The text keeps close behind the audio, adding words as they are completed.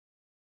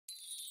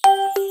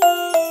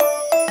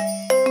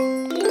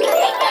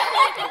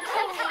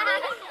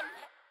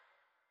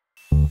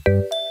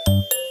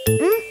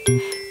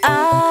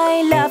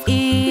I love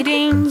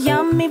eating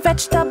yummy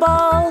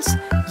vegetables,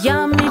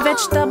 yummy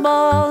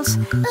vegetables,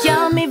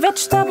 yummy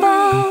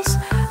vegetables.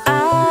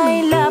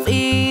 I love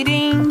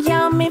eating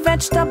yummy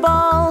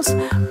vegetables,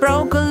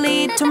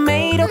 broccoli,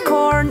 tomato,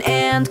 corn,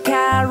 and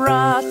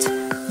carrot.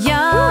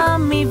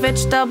 Yummy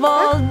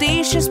vegetable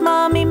dishes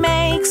mommy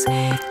makes,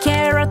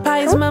 carrot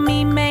pies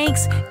mommy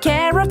makes,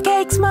 carrot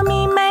cakes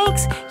mommy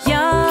makes.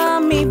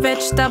 Yummy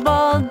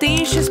vegetable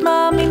dishes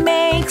mommy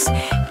makes,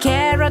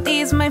 carrot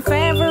is my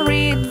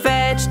favorite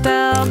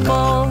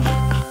vegetable.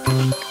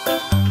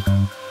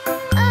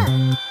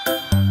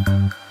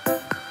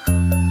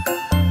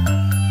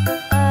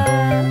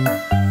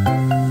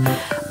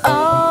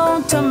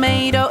 Oh,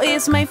 tomato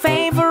is my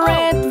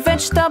favorite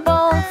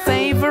vegetable,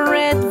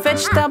 favorite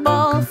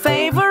vegetable,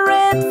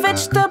 favorite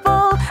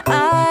vegetable.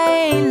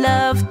 I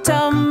love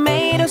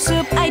tomato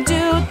soup, I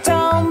do.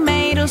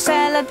 Tomato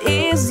salad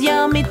is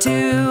yummy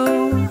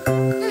too.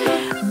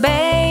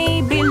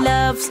 Baby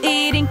loves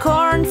eating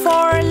corn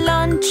for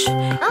lunch,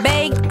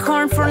 baked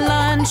corn for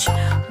lunch,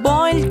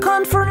 boiled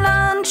corn for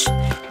lunch.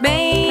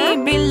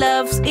 Baby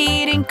loves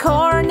eating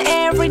corn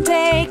every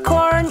day.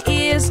 Corn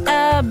is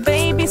a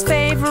baby's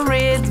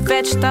favorite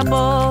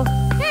vegetable.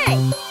 Hey!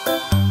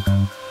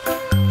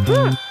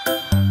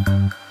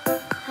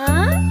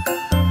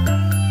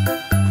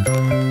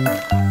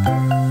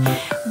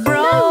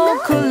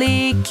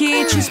 Broccoli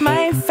quiche is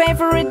my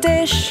favorite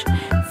dish,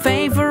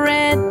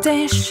 favorite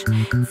dish,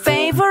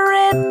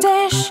 favorite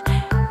dish.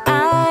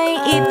 I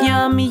eat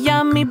yummy,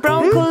 yummy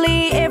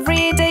broccoli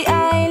every day.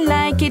 I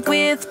like it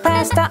with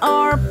pasta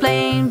or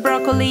plain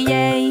broccoli,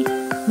 yay.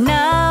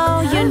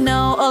 Now you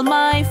know all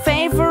my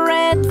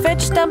favorite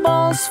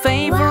vegetables,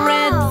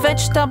 favorite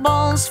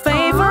vegetables,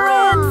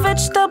 favorite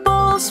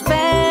vegetables.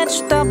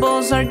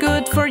 Vegetables are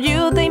good for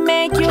you, they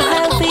make you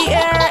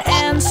healthier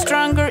and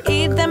stronger.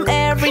 Eat them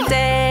every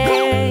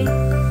day.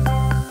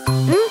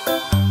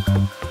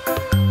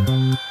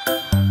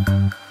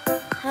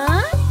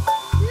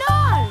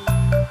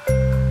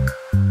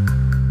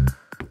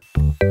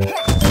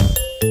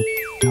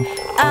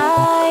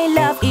 I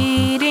love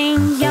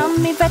eating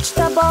yummy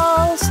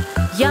vegetables,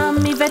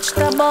 yummy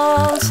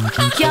vegetables,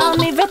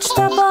 yummy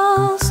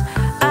vegetables.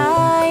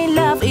 I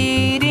love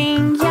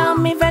eating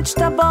yummy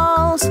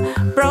vegetables,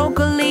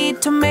 broccoli,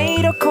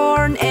 tomato,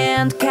 corn,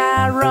 and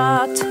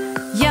carrot.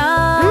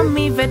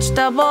 Yummy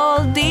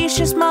vegetable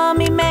dishes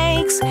mommy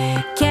makes,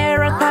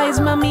 carrot pies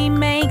mommy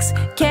makes,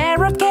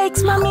 carrot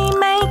cakes mommy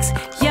makes.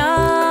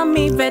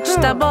 Yummy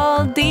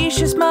vegetable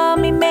dishes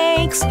mommy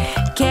makes,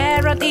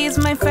 carrot is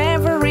my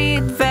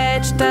favorite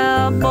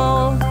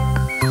vegetable.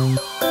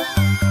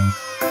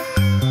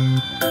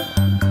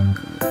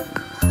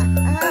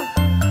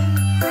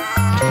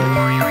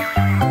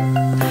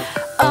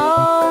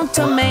 Oh,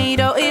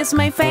 tomato is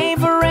my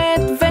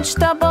favorite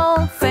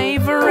vegetable,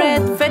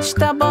 favorite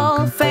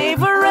vegetable,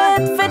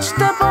 favorite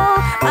vegetable.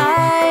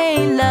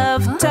 I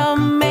love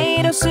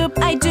tomato soup,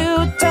 I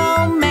do.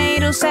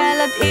 Tomato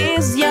salad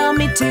is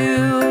yummy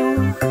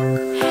too.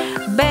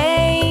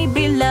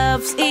 Baby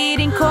loves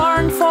eating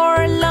corn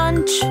for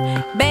lunch,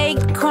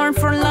 baked corn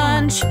for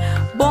lunch,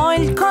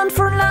 boiled corn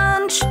for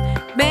lunch.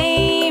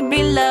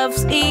 Baby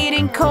loves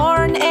eating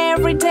corn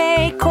every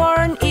day.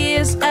 Corn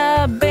is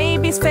a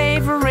baby's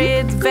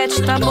favorite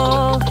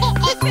vegetable.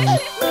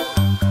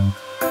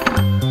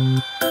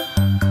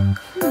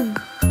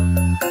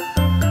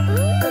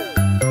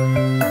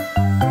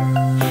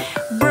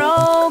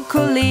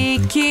 Broccoli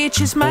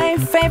quiche is my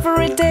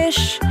favorite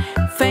dish,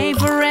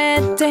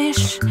 favorite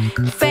dish,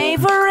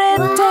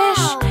 favorite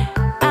dish.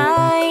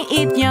 I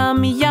eat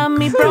yummy,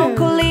 yummy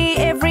broccoli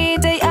every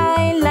day.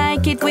 I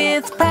like it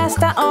with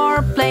pasta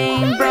or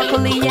plain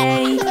broccoli,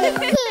 yay.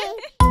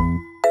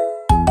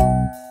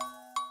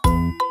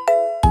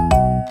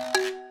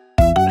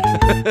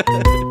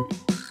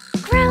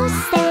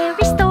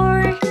 Grocery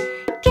store,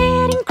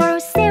 getting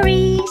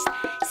groceries.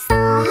 So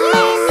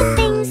many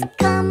things,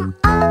 come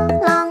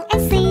along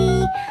and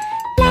see.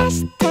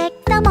 Let's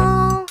take them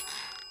all.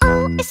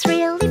 Oh, it's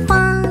really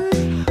fun.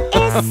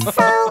 It's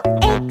so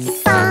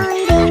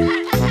exciting.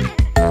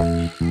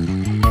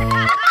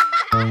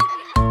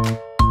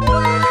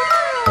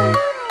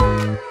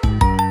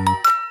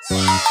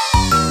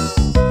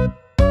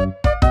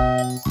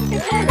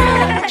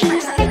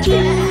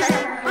 Veggies,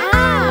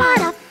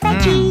 what of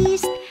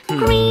veggies?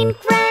 Green,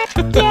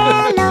 red,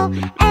 yellow,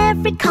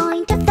 every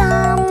kind of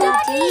them.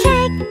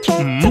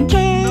 Take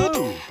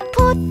it,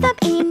 put them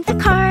in the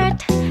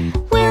cart.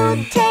 We'll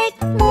take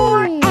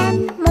more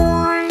and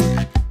more.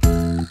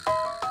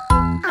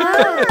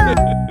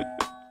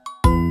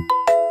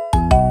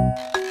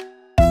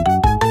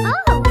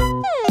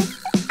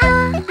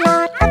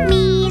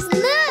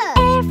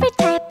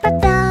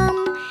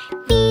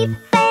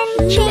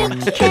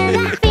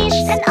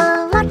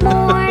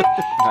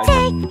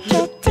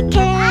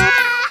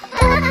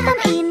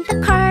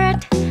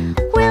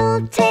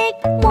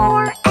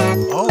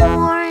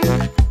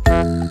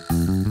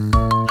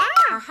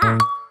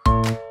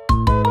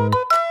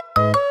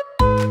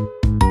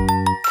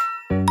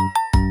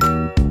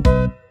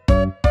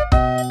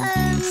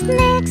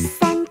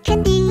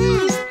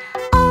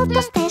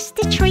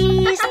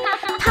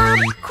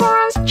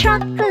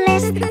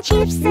 chocolates,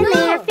 chips and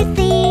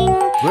everything.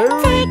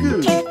 Take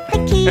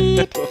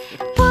it,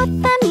 put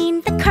them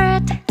in the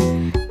cart.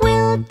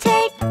 We'll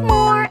take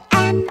more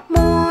and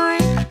more.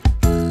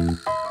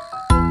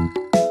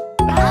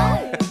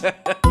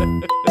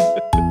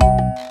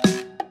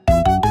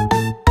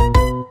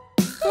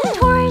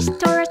 Toy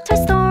store,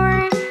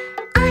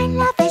 I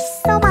love it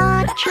so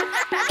much.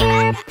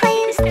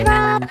 Airplanes,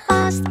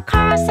 robots,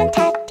 cars and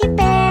teddy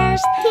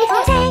bears.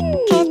 Take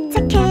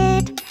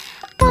it,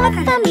 put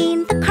them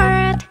in the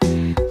cart.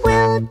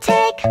 We'll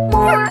take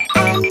more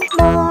and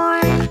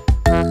more.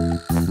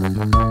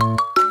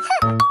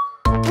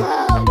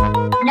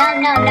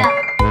 No.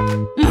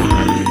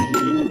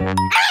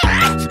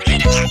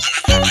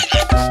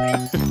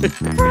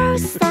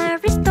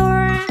 Grocery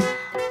store,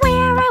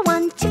 where I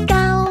want to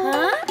go.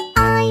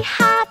 I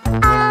have a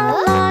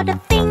lot of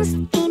things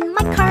in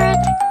my cart.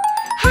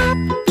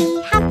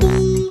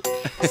 Happy,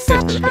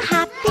 such a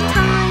happy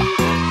time.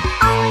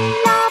 I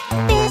love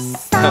this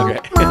so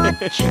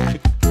much.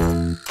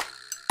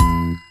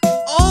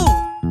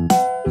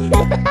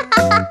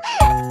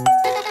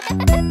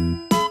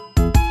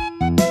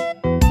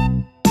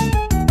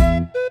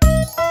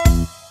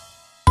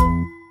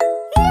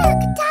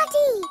 Look,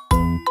 Daddy!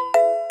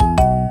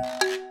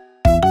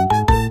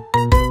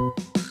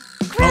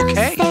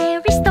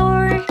 Grocery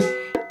store,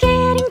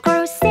 getting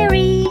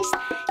groceries.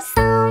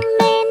 So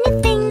many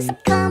things,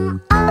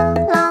 come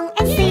along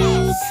and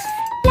see.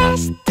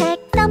 Let's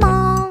take them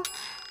all.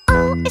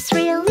 Oh, it's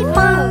really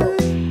fun.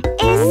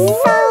 It's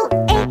so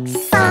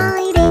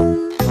exciting.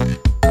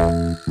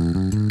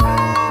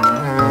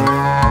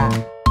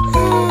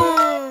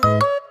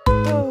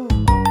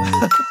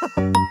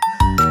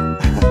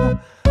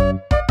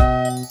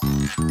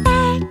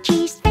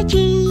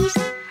 Veggies,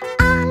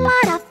 a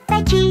lot of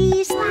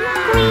veggies.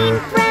 Green,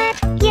 red,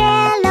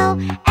 yellow,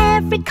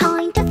 every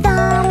kind of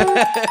them.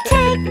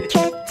 Take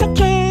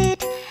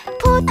it,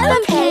 put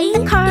them in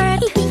the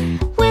cart.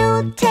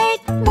 We'll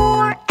take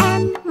more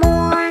and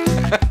more.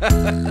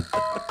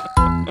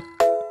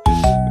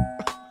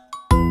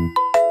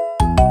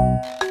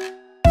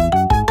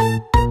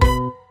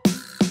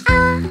 A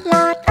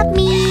lot of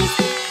meat,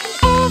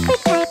 every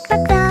type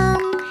of them.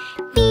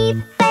 Beef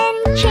and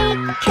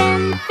chicken,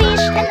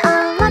 fish and a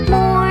lot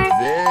more.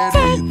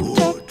 Take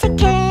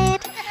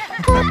it,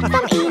 put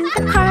them in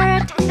the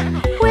cart.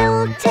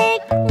 We'll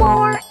take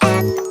more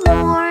and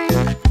more.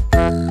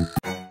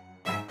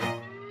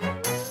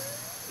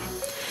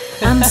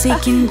 I'm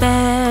sick in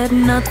bed,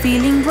 not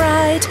feeling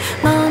right.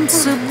 Mom's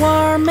so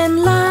warm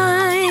and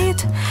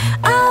light.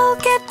 I'll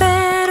get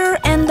better,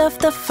 end of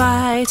the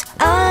fight.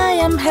 I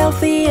am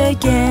healthy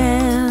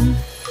again.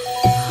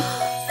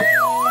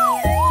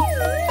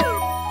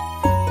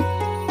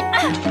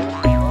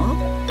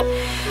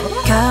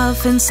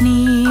 Cough and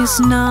sneeze,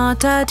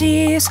 not at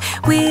ease.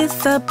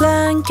 With a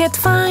blanket,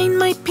 find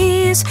my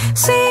peace.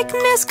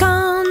 Sickness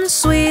gone,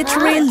 sweet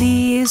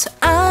release.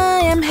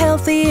 I am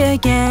healthy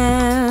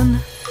again.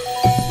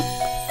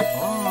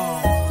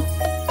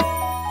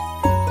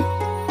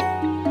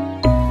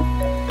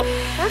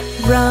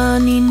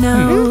 Runny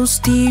nose,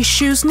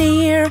 tissues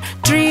near.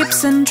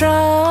 Drips and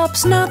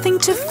drops, nothing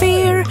to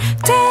fear.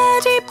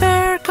 Teddy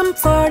bear,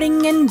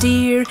 comforting and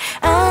dear.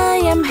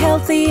 I am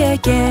healthy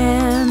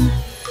again.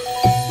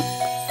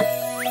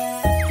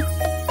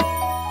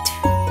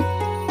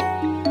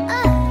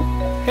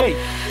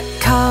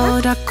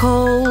 Caught a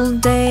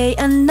cold day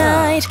and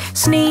night.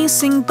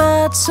 Sneezing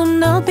but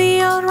soon I'll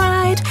be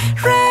alright.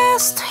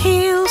 Rest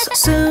heals,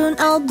 soon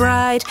I'll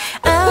bright.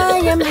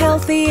 I am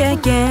healthy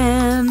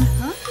again.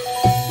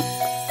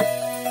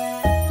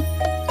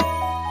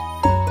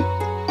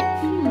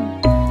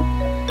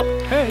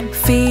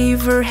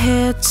 Fever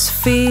hits,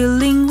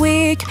 feeling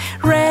weak.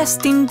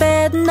 Rest in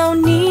bed, no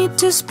need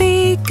to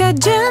speak. A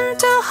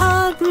gentle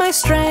hug, my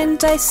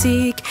strength I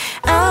seek.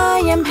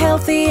 I am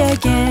healthy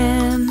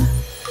again.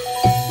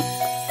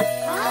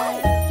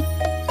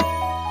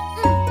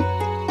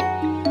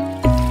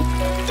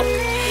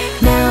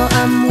 Now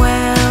I'm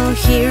well,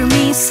 hear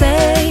me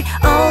say.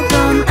 All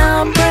gone,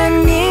 a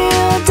brand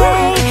new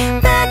day.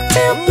 Back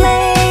to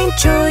play,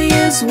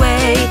 joyous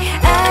way.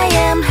 I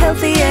am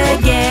healthy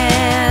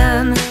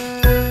again.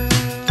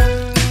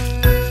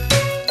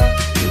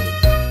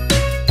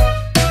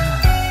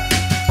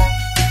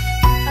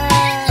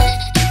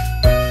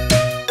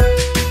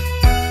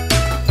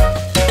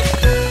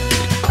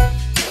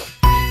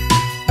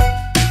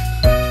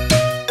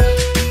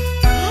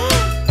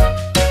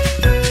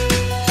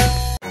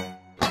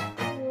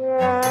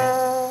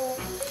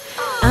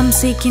 I'm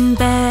sick in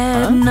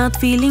bed, not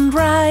feeling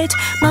right.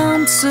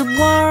 Mom's so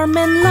warm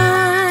and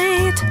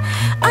light.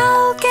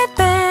 I'll get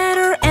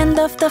better, end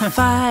of the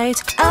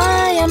fight.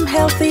 I am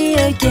healthy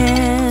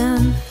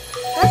again.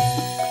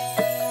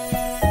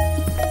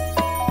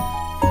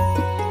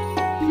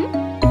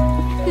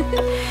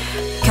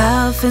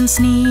 Cough and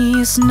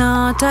sneeze,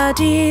 not at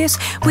ease.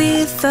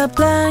 With a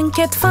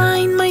blanket,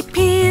 find my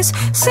peace.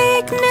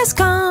 Sickness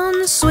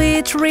gone,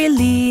 sweet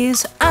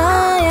release.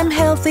 I am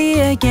healthy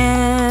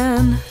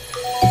again.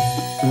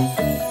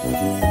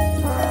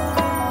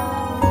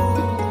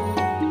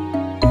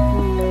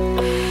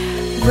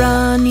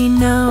 Runny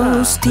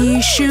nose,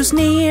 tissues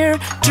near,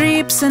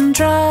 drips and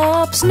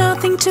drops,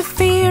 nothing to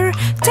fear.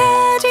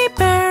 Teddy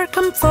bear,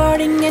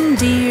 comforting and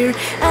dear,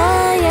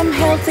 I am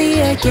healthy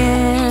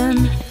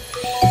again.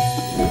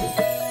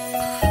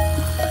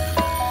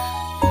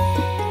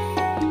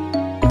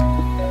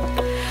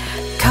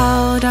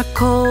 Caught a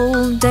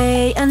cold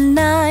day and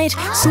night,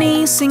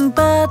 sneezing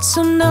but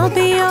soon I'll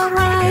be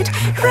alright.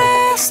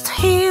 Rest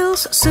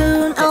heals,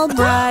 soon I'll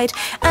bright,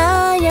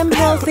 I am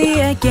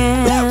healthy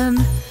again.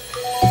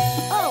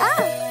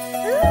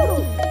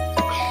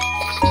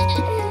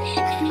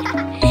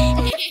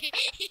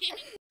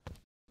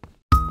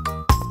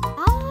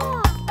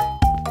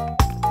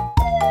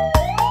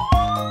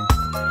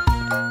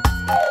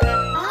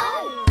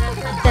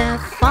 The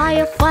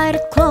firefighter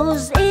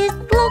clothes, it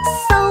looks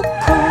so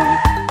cool.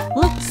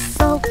 Looks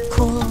so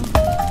cool.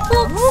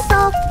 Looks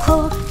so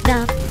cool.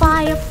 The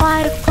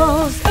firefighter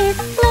clothes, it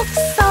looks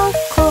so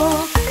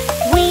cool.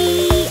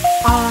 We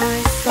are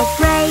so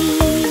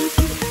brave.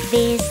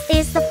 This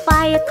is the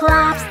fire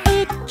collapse.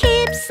 It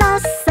keeps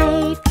us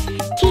safe.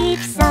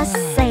 Keeps us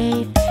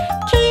safe.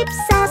 Keeps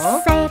us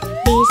safe.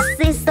 This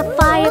is the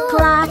fire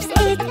collapse.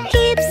 It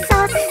keeps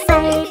us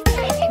safe.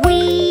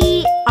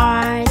 We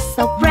are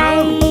so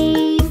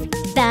brave.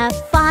 The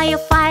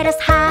firefighters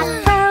hat,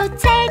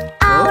 protect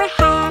our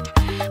hat.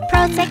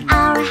 Protect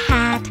our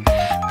hat.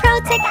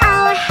 Protect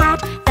our hat.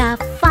 The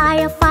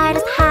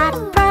firefighters hat,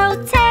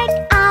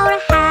 protect our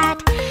hat.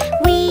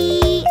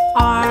 We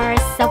are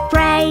so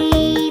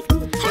brave.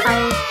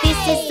 Oh, this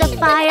is the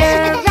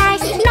fire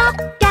race. Knock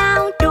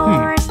down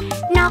doors.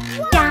 Knock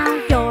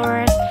down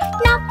doors.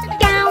 Knock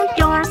down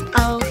doors.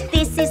 Oh,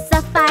 this is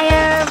the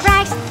fire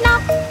race.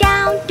 Knock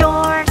down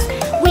doors.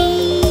 We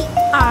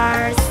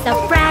are so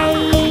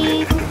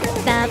brave.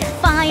 The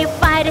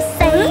firefighters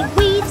say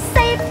we've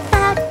saved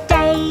the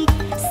day.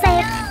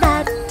 Save the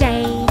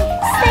day.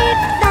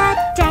 Save the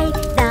day.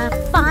 The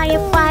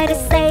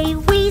firefighters say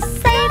we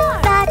saved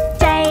the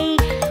day.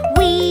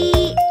 We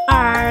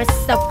are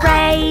so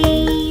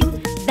brave.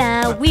 The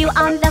wheel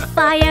on the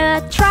fire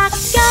truck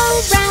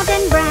goes round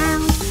and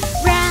round.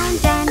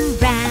 Round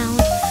and round.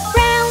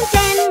 Round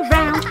and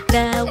round.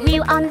 The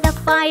wheel on the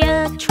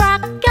fire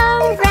truck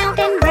goes round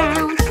and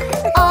round.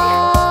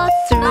 All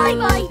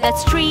through the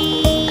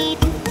street.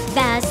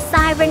 The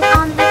siren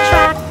on the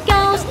truck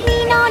goes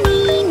Nino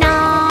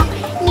Nino.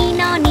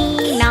 Nino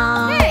Nino.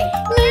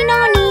 Nino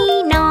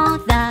Nino.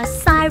 The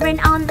siren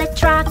on the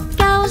truck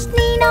goes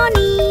Nino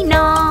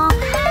Nino.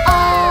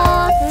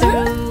 All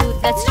through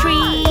the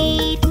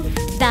street.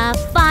 The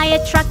fire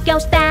truck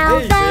goes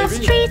down the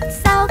street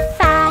so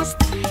fast.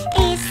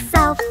 It's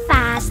so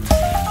fast.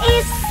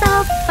 It's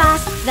so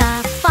fast.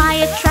 The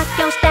fire truck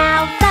goes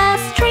down the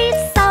street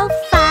so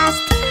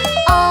fast.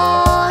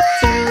 All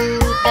through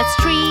the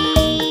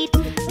street.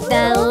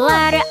 The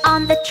ladder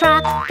on the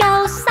truck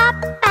goes up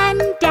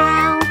and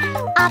down.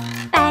 Up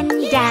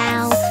and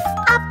down.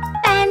 Up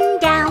and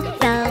down.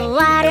 The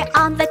ladder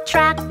on the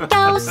truck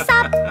goes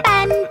up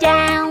and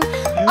down.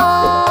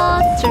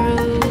 All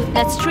through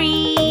the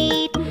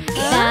street.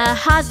 The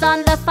hose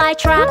on the fire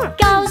truck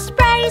goes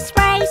spray,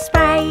 spray,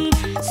 spray.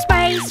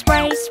 Spray,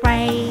 spray,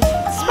 spray.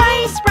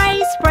 Spray,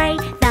 spray, spray.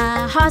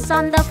 The hose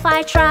on the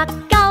fire truck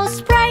goes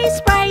spray,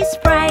 spray,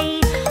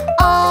 spray.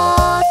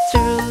 All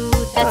through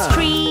the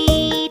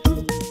street.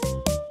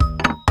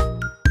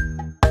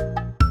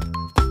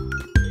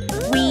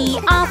 We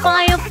are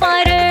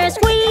firefighters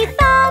with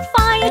a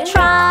fire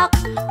truck.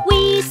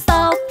 We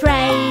so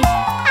brave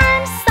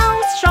and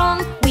so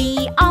strong.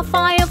 We are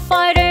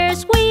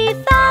firefighters with a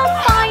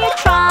fire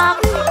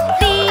truck.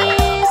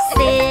 This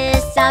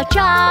is our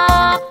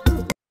job.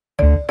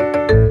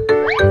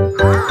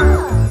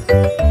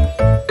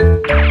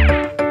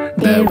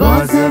 There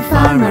was a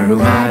farmer who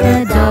had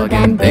a dog,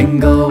 and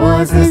Bingo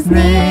was his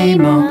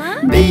name. Oh,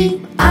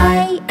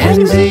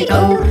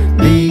 B-I-N-G-O,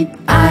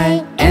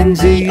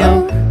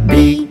 B-I-N-G-O,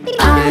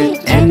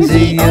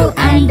 B-I-N-G-O,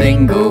 and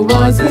Bingo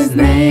was his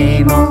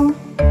name. Oh.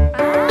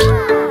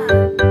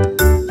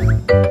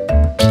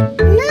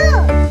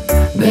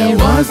 There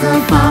was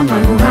a farmer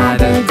who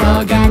had a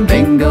dog, and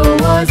Bingo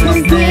was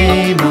his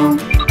name. Oh,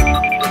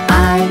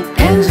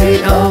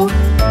 I-N-G-O,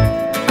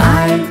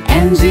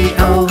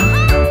 I-N-G-O,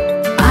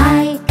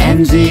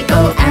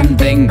 I-N-G-O, and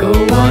Bingo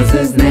was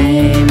his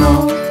name.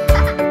 Oh.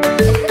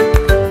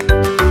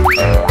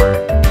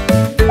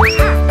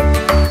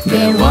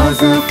 There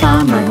was a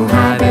farmer who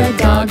had a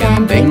dog,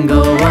 and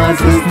Bingo was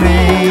his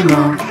name.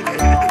 Oh.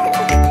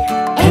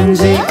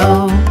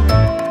 N-G-O,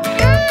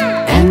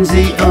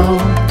 N-G-O,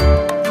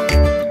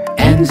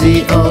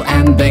 N-G-O,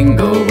 and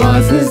Bingo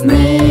was his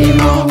name.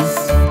 Oh.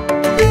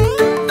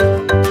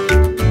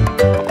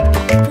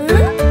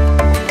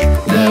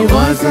 There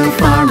was a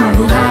farmer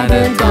who had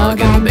a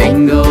dog, and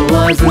Bingo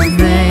was his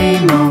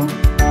name. Oh.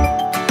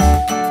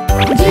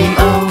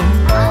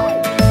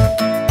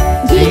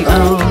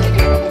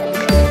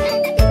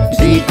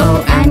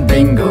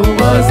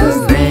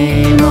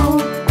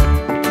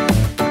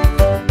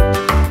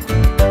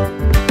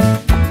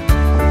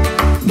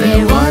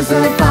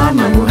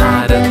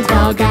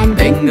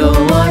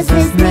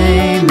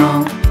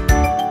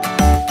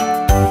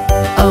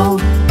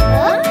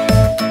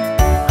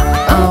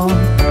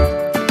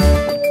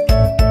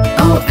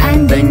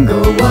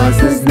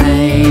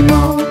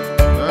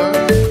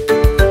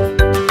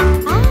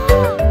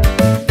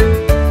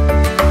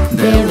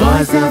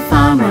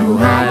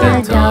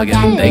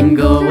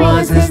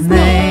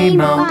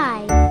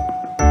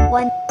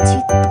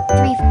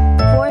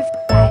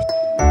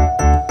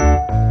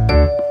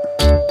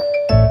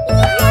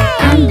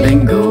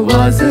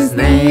 was his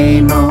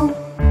name, oh.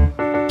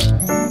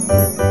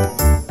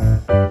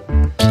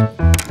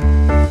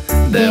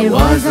 There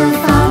was a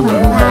farmer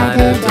who had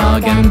a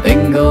dog, and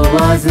Bingo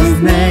was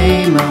his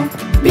name, oh.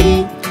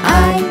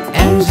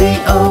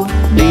 B-I-N-G-O,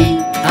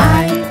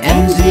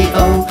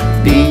 B-I-N-G-O,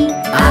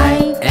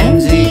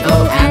 B-I-N-G-O,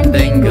 and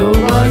Bingo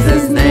was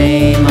his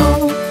name,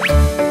 oh.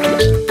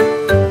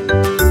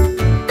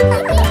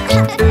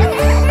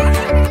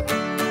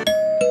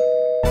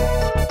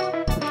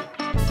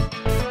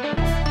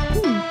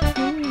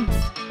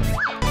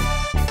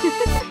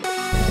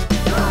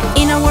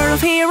 In a world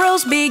of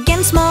heroes, big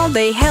and small,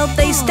 they help,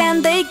 they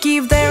stand, they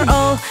give their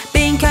all.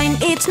 Being kind,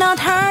 it's not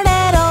hard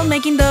at all,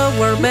 making the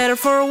world better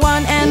for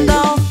one and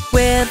all.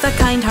 With a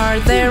kind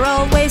heart, they're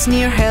always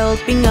near,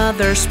 helping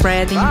others,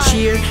 spreading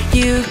cheer.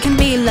 You can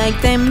be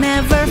like them,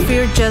 never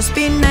fear, just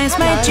be nice,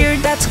 my dear,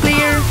 that's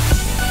clear.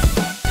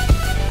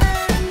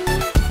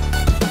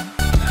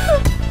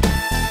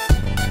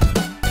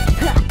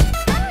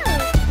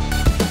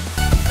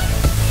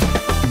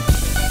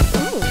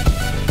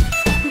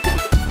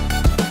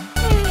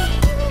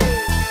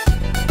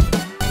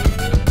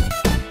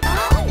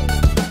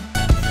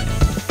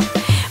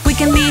 We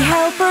can be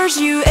helpers,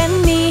 you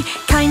and me.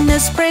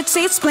 Kindness spreads,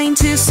 it's plain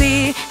to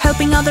see.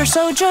 Helping others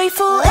so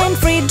joyful and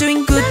free.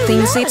 Doing good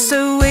things, it's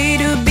the way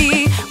to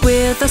be.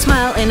 With a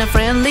smile and a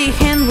friendly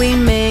hand, we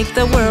make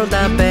the world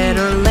a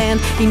better land.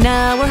 In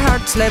our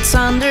hearts, let's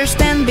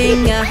understand,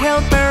 being a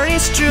helper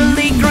is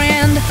truly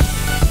grand.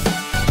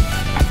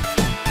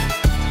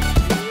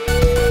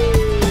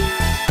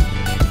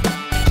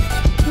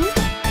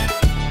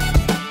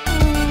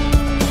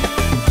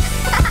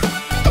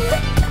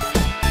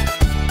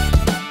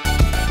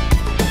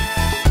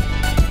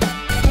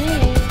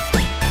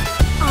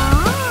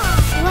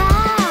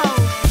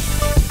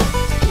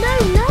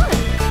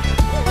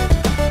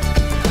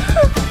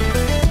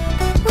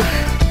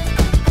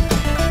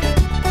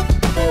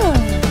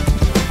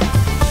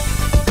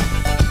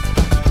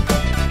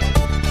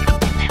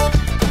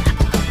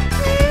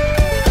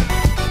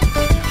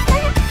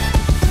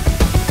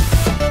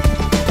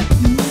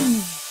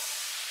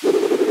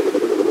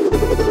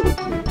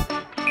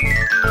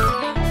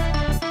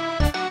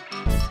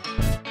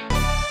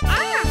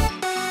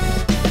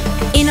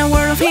 In a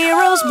world of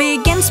heroes,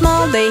 big and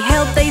small, they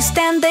help, they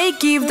stand, they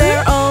give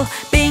their all.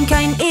 Being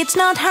kind, it's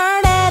not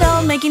hard at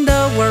all, making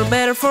the world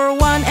better for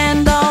one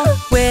and all.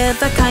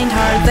 With a kind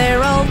heart,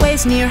 they're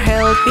always near,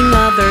 helping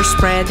others,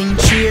 spreading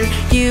cheer.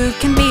 You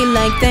can be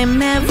like them,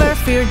 never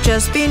fear,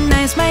 just be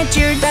nice, my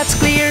dear, that's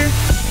clear.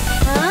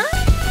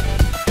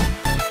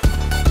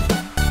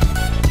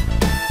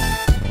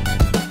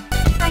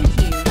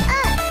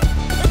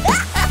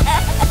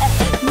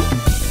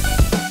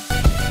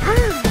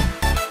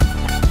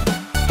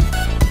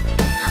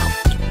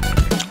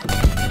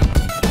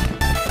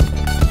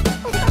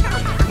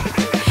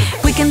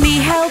 We can be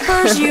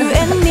helpers, you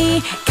and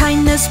me.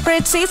 Kindness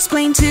spreads, it's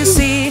plain to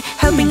see.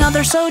 Helping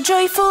others so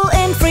joyful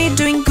and free.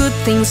 Doing good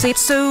things,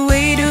 it's the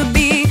way to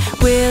be.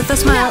 With a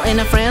smile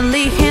and a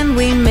friendly hand,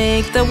 we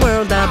make the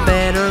world a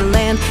better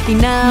land.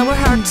 In our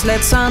hearts,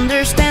 let's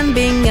understand,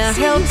 being a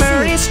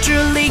helper is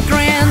truly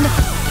grand.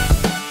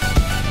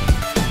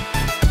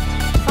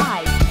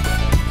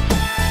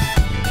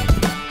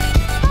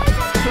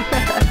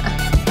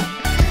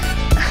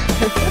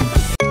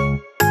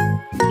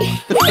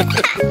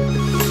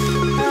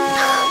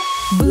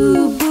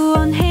 Boo boo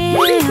on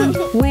hand,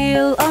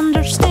 we'll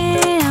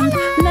understand.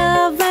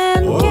 Love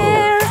and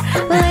care,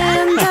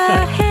 lend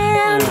a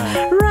hand.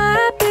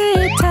 Wrap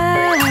it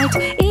tight,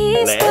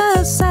 ease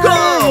the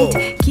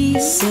sight.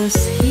 Kisses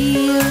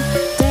here,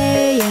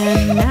 day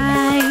and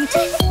night.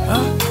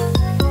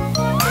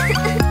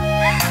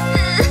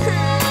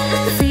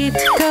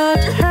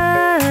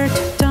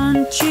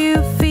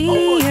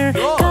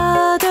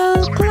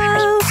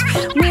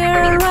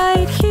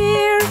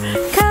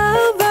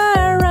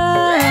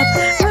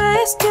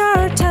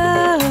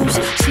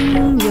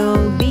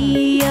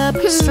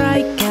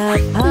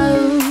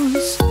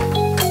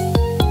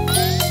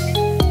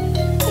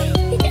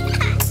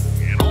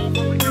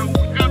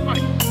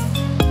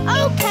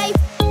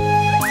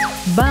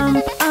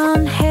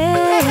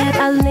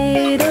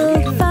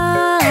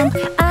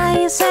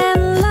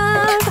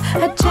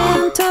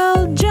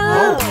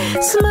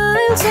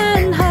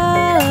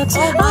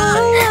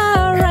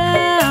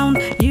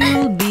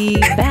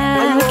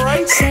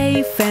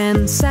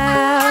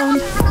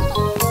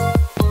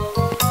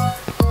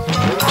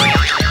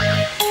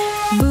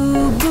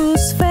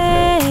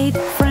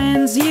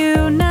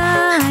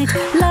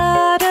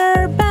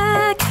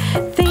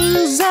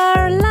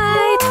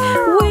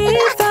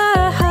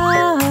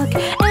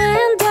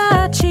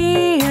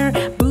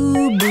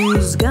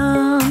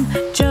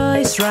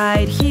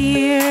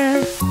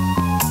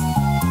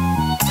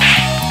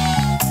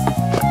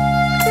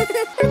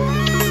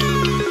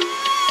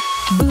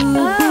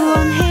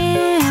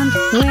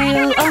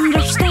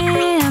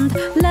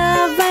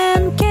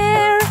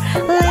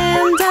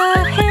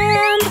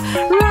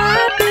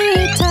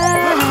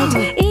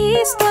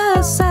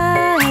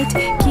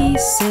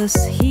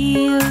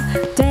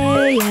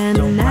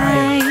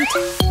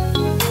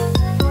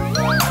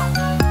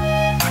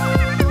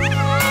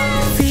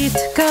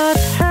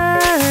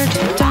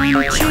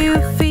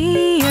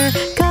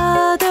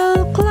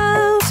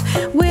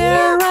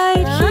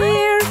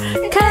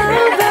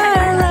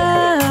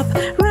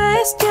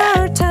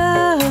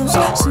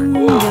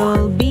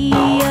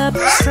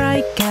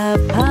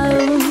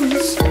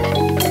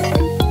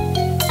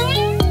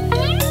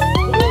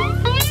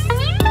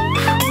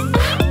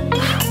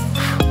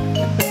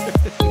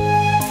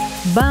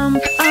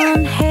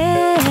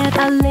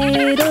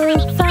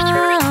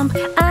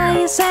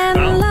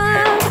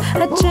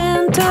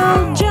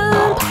 jump,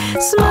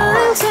 jump.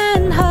 Smile,